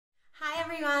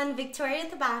everyone, Victoria at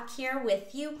the back here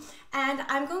with you, and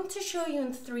I'm going to show you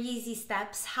in 3 easy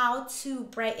steps how to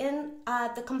brighten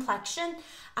the complexion,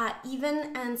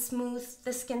 even and smooth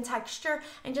the skin texture,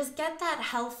 and just get that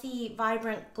healthy,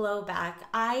 vibrant glow back.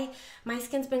 My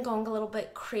skin's been going a little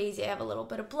bit crazy. I have a little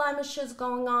bit of blemishes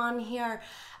going on here,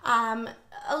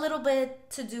 a little bit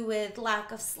to do with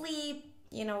lack of sleep,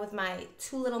 you know, with my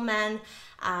 2 little men,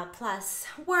 plus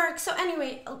work. So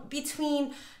anyway,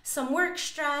 between some work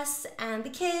stress and the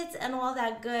kids and all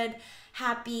that good,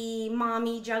 happy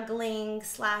mommy juggling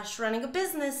 / running a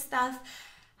business stuff,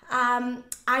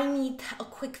 I need a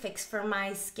quick fix for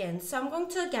my skin. So I'm going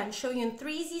to, again, show you in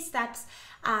 3 easy steps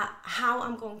how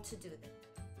I'm going to do this.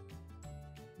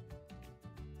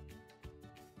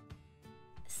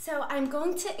 So I'm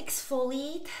going to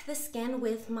exfoliate the skin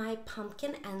with my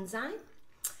pumpkin enzyme.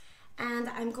 And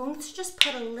I'm going to just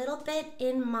put a little bit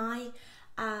in my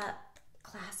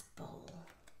glass bowl.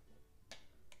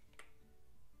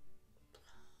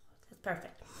 That's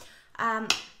perfect.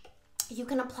 You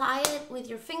can apply it with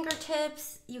your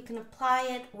fingertips. You can apply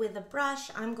it with a brush.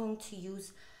 I'm going to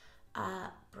use a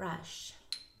brush.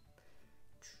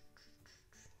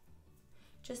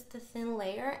 Just a thin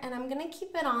layer. And I'm going to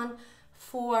keep it on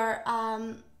for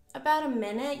about a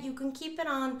minute. You can keep it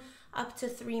on up to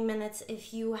 3 minutes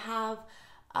if you have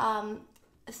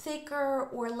thicker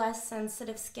or less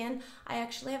sensitive skin. I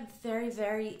actually have very,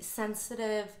 very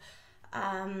sensitive,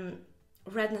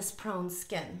 redness prone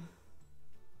skin.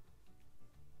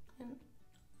 And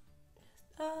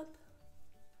just up.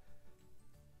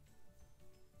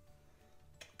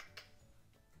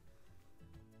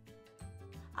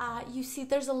 You see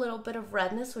there's a little bit of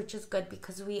redness, which is good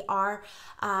because we are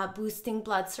boosting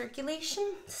blood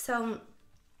circulation.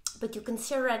 But you can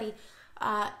see already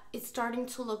it's starting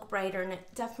to look brighter, and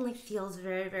it definitely feels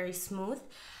very, very smooth.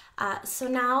 So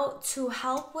now, to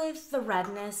help with the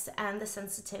redness and the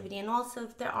sensitivity, and also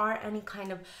if there are any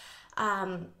kind of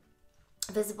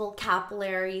visible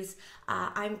capillaries,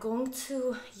 I'm going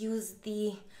to use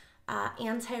the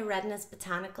anti-redness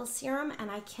botanical serum,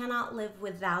 and I cannot live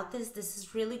without this. This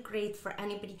is really great for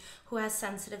anybody who has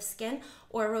sensitive skin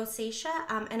or rosacea,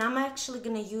 and I'm actually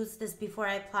going to use this before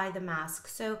I apply the mask.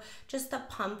 So just a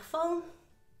pumpful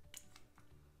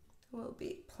will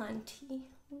be plenty.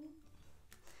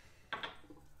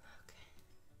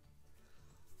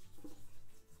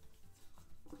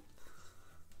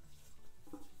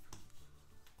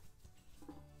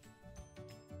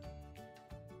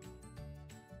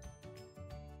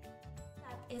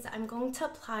 Is I'm going to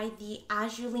apply the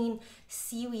azulene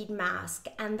seaweed mask,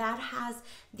 and that has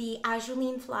the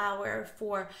azulene flower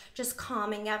for just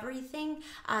calming everything,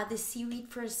 the seaweed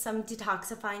for some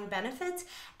detoxifying benefits,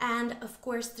 and of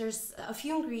course there's a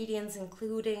few ingredients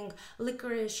including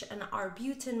licorice and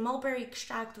arbutin, mulberry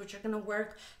extract, which are going to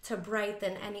work to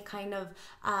brighten any kind of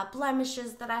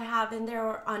blemishes that I have in there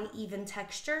or uneven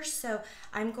texture. So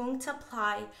I'm going to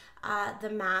apply the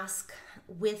mask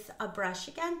with a brush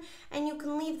again, and you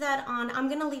can leave that on. I'm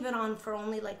gonna leave it on for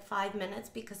only like 5 minutes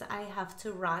because I have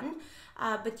to run,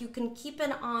 but you can keep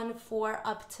it on for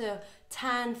up to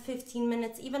 10-15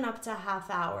 minutes, even up to a half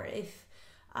hour if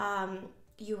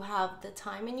you have the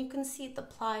time. And you can see it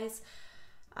applies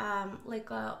like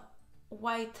a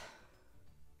white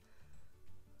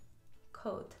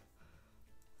coat.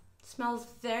 It smells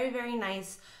very, very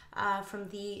nice from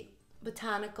the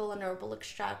botanical and herbal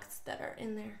extracts that are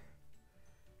in there.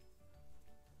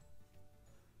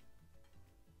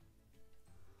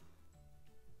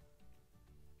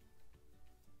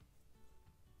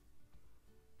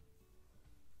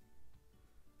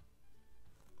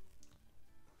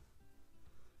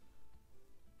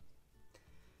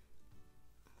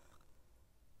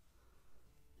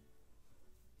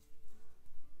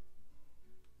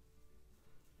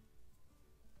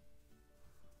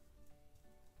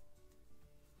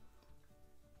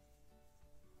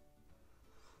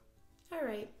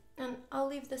 Alright, and I'll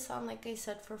leave this on, like I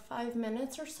said, for 5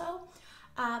 minutes or so,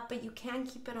 but you can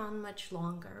keep it on much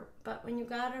longer. But when you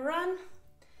gotta run,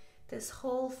 this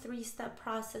whole 3-step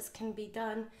process can be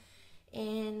done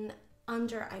in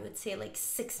under, I would say, like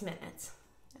 6 minutes,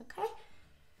 okay?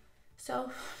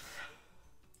 So,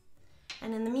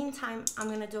 and in the meantime, I'm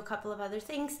gonna do a couple of other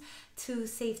things to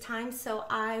save time, so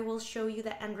I will show you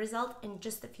the end result in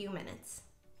just a few minutes.